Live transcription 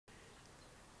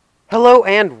Hello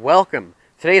and welcome.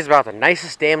 Today is about the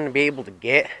nicest day I'm going to be able to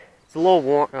get. It's a little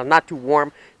warm, not too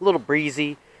warm, a little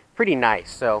breezy, pretty nice.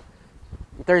 So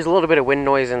if there's a little bit of wind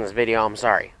noise in this video, I'm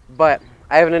sorry. But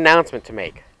I have an announcement to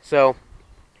make. So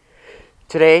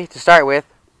today, to start with,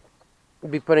 I'll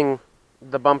be putting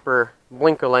the bumper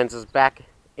blinker lenses back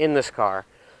in this car.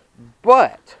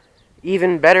 But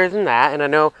even better than that, and I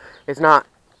know it's not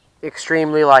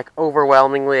extremely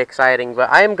overwhelmingly exciting, but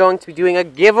I am going to be doing a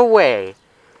giveaway.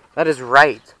 That is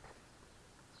right.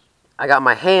 I got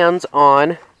my hands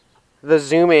on the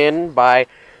Zoom In by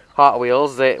Hot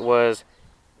Wheels that was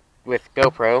with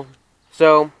GoPro.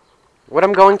 So what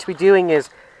I'm going to be doing is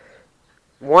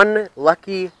one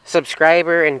lucky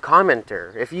subscriber and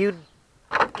commenter. If you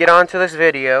get onto this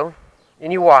video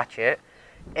and you watch it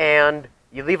and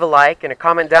you leave a like and a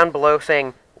comment down below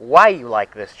saying why you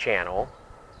like this channel,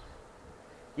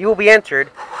 you will be entered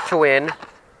to win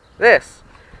this.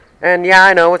 And yeah,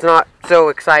 I know it's not so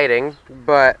exciting,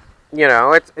 but you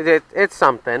know, it's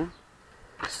something.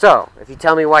 So, if you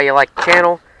tell me why you like the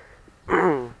channel,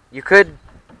 you could,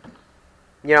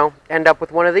 end up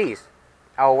with one of these.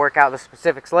 I'll work out the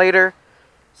specifics later.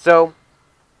 So,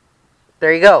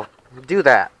 there you go. Do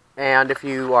that. And if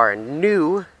you are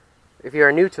new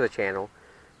to the channel,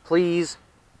 please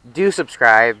do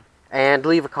subscribe and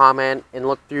leave a comment and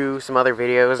look through some other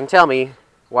videos and tell me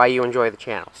why you enjoy the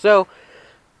channel. So,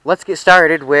 let's get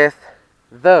started with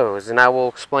those, and I will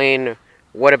explain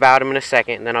what about them in a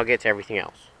second, and then I'll get to everything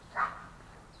else.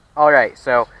 Alright,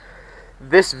 so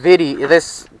this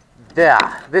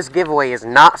giveaway is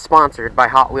not sponsored by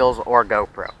Hot Wheels or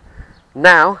GoPro.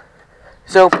 Now,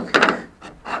 so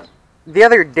the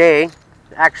other day,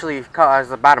 actually it was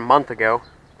about a month ago,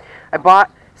 I bought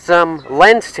some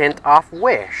lens tint off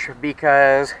Wish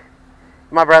because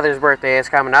my brother's birthday is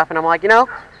coming up, and I'm like,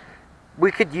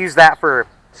 we could use that for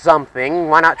something.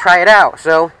 Why not try it out?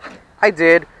 So I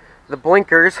did the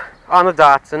blinkers on the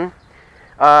Datsun.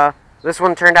 This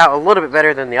one turned out a little bit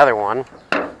better than the other one,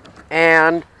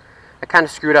 and I kind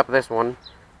of screwed up this one,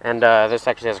 and this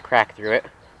actually has a crack through it.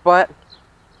 But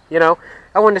I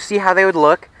wanted to see how they would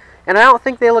look, and I don't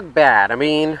think they look bad. I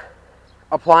mean,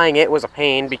 applying it was a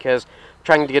pain because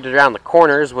trying to get it around the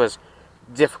corners was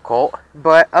difficult,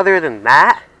 but other than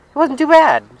that, it wasn't too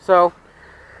bad. So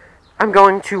I'm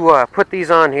going to put these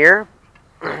on here,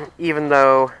 even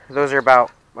though those are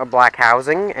about a black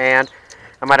housing, and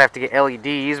I might have to get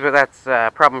LEDs, but that's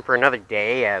a problem for another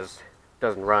day, as it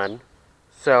doesn't run.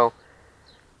 So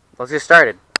let's get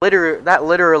started. That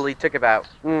literally took about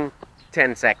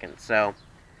 10 seconds, so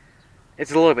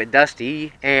it's a little bit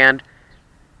dusty, and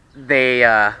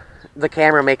the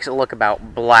camera makes it look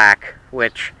about black,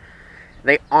 which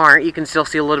they aren't. You can still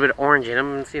see a little bit of orange in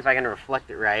them. Let's see if I can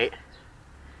reflect it right.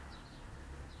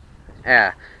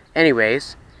 Yeah.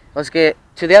 Anyways, let's get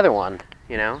to the other one.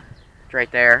 It's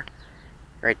right there.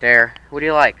 Right there. What do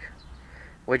you like?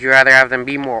 Would you rather have them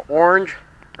be more orange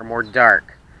or more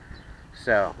dark?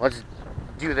 So, let's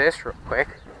do this real quick.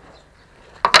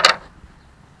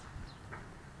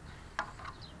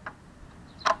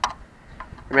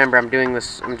 Remember, I'm doing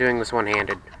this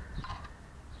one-handed.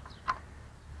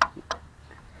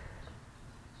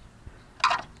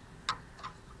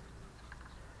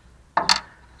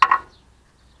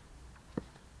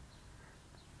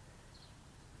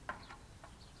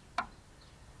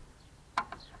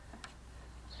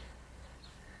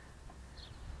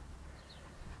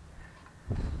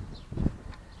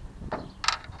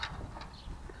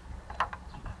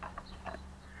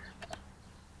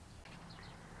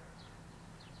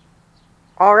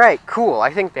 Alright, cool.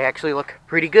 I think they actually look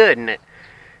pretty good, and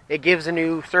it gives a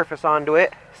new surface onto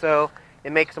it, so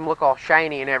it makes them look all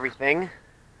shiny and everything.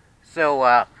 So,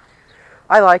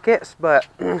 I like it, but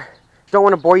don't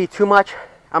want to bore you too much.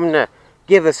 I'm going to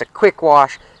give this a quick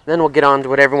wash, then we'll get on to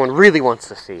what everyone really wants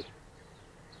to see.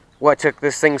 What took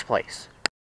this thing's place.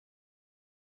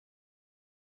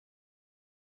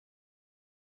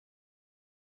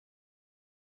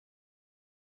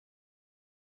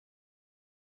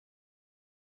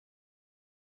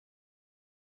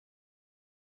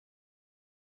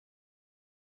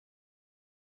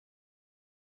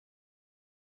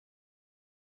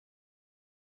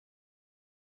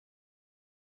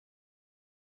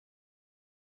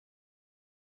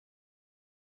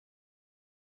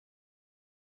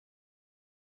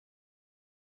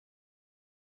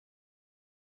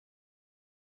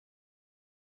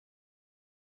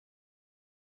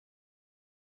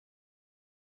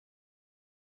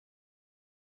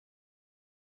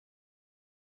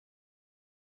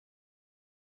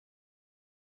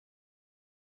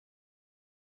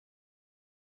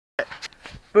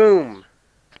 Boom.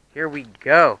 Here we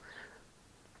go.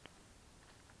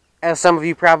 as some of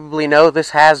you probably know,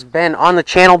 this has been on the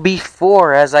channel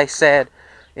before, as I said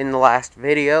in the last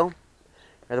video,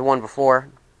 or the one before.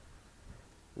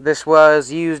 This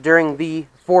was used during the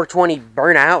 420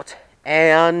 burnout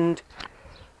and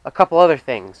a couple other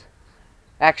things.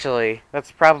 Actually,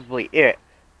 that's probably it.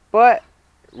 But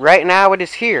right now it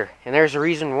is here, and there's a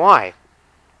reason why.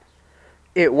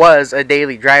 It was a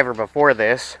daily driver before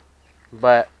this,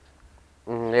 but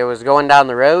it was going down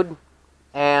the road,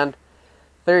 and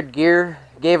third gear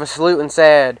gave a salute and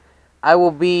said, "I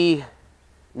will be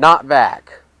not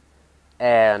back."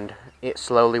 And it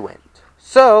slowly went.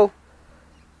 So,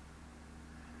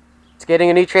 it's getting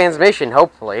a new transmission,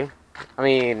 hopefully. I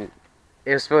mean,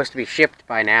 it was supposed to be shipped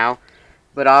by now,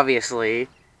 but obviously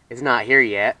it's not here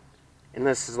yet. And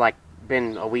this has like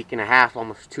been a week and a half,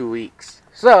 almost 2 weeks.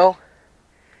 So,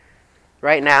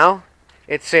 right now,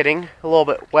 it's sitting a little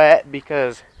bit wet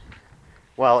because,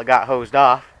 well, it got hosed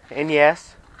off. And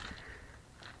yes,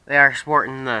 they are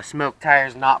sporting the Smoke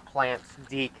Tires Not Plants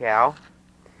decal.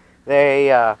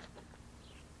 They, I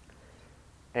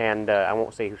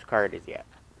won't say whose car it is yet.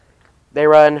 They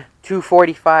run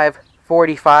 245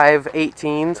 45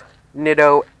 18s,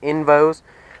 Nitto Invos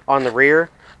on the rear,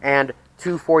 and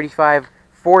 245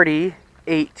 40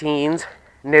 18s,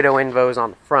 Nitto Invos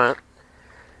on the front.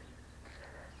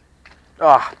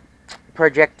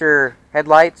 Projector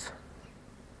headlights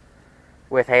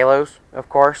with halos, of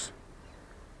course.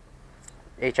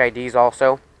 HIDs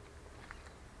also.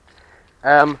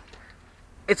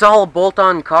 It's all a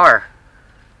bolt-on car.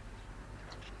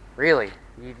 Really,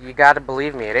 you gotta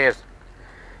believe me, it is.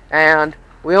 And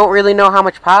we don't really know how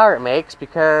much power it makes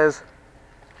because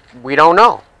we don't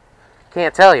know.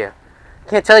 Can't tell you.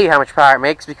 Can't tell you how much power it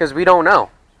makes because we don't know.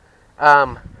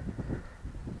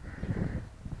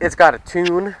 It's got a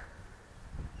tune.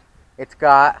 It's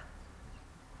got,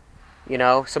 you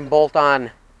know, some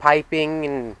bolt-on piping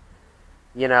and,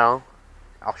 you know,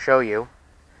 I'll show you.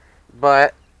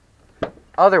 But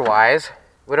otherwise,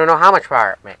 we don't know how much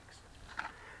power it makes.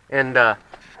 And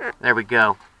there we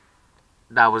go.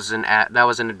 That was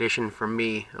an addition from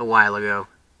me a while ago.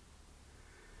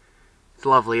 It's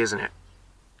lovely, isn't it?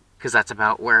 Because that's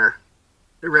about where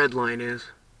the red line is.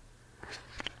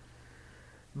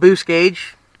 Boost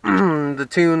gauge. The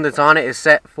tune that's on it is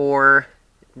set for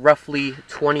roughly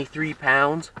 23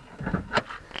 pounds.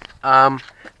 Won't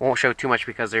show too much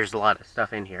because there's a lot of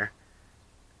stuff in here.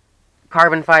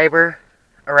 Carbon fiber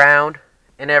around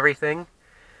and everything.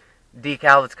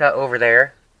 Decal that's cut over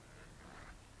there.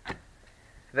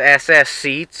 The SS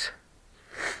seats.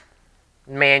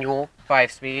 Manual,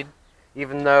 5-speed.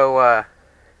 Even though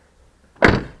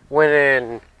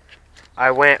when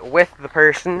I went with the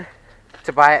person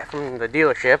to buy it from the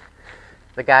dealership,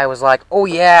 the guy was like, "Oh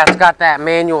yeah, it's got that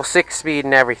manual 6-speed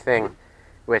and everything,"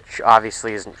 which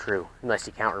obviously isn't true unless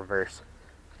you count reverse.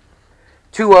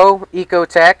 2.0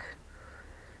 Ecotech,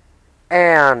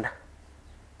 and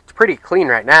it's pretty clean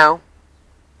right now.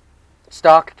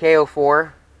 Stock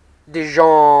KO4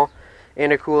 Dijon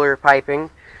intercooler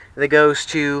piping that goes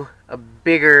to a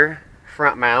bigger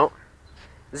front mount.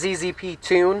 ZZP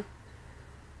tune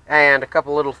and a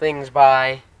couple little things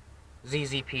by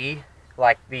ZZP,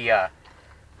 like the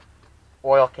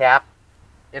oil cap.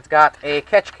 It's got a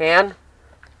catch can.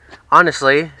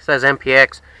 Honestly, it says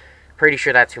MPX. Pretty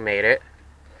sure that's who made it.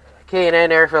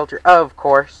 K&N air filter, of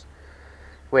course,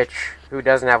 which, who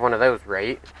doesn't have one of those,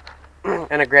 right?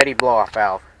 And a Greddy blow-off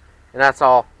valve. And that's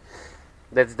all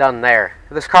that's done there.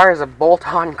 This car is a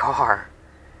bolt-on car,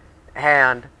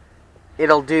 and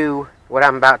it'll do what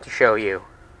I'm about to show you.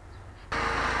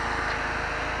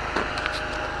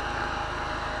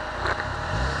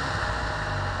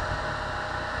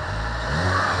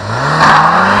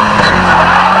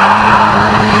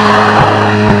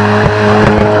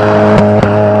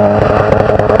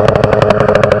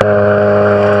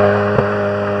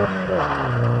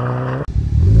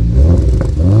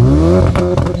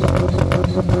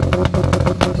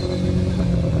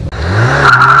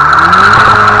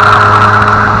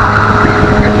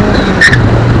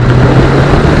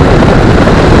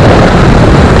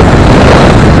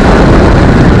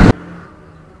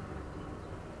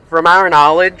 From our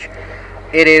knowledge,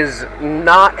 it is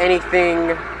not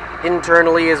anything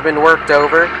internally has been worked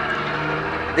over.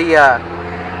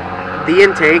 The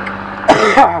intake,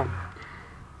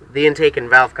 the intake and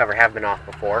valve cover have been off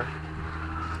before,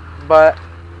 but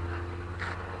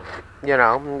you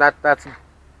know that's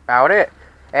about it.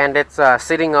 And it's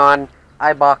sitting on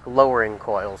Eibach lowering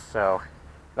coils, so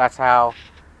that's why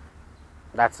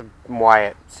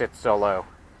it sits so low.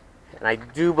 And I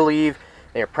do believe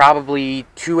they're probably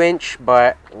 2-inch,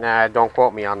 but nah, don't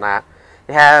quote me on that.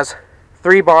 It has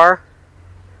 3-bar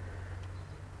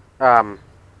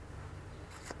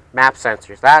map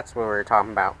sensors. That's what we were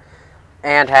talking about.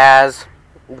 And has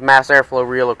the mass airflow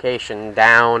relocation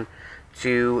down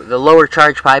to the lower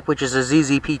charge pipe, which is a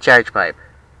ZZP charge pipe.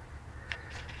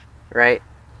 Right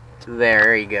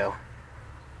there you go.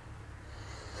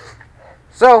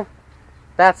 So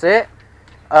that's it.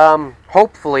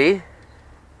 Hopefully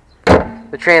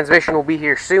the transmission will be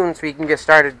here soon so we can get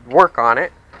started work on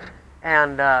it.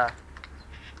 And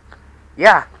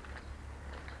yeah.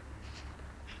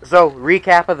 So,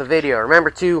 recap of the video. Remember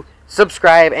to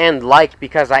subscribe and like,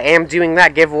 because I am doing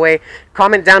that giveaway.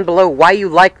 Comment down below why you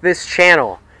like this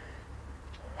channel.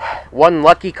 One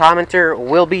lucky commenter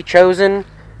will be chosen,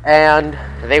 and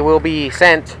they will be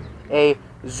sent a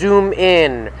zoom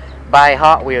in by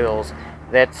Hot Wheels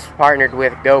that's partnered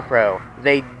with GoPro.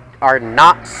 They are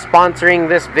not sponsoring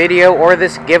this video or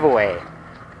this giveaway.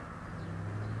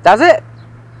 That's it.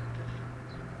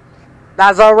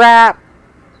 That's a wrap.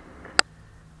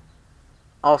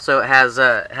 Also, it has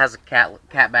a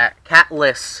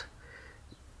catless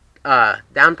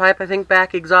downpipe, I think,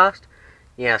 back exhaust.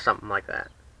 Yeah, something like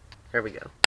that. There we go.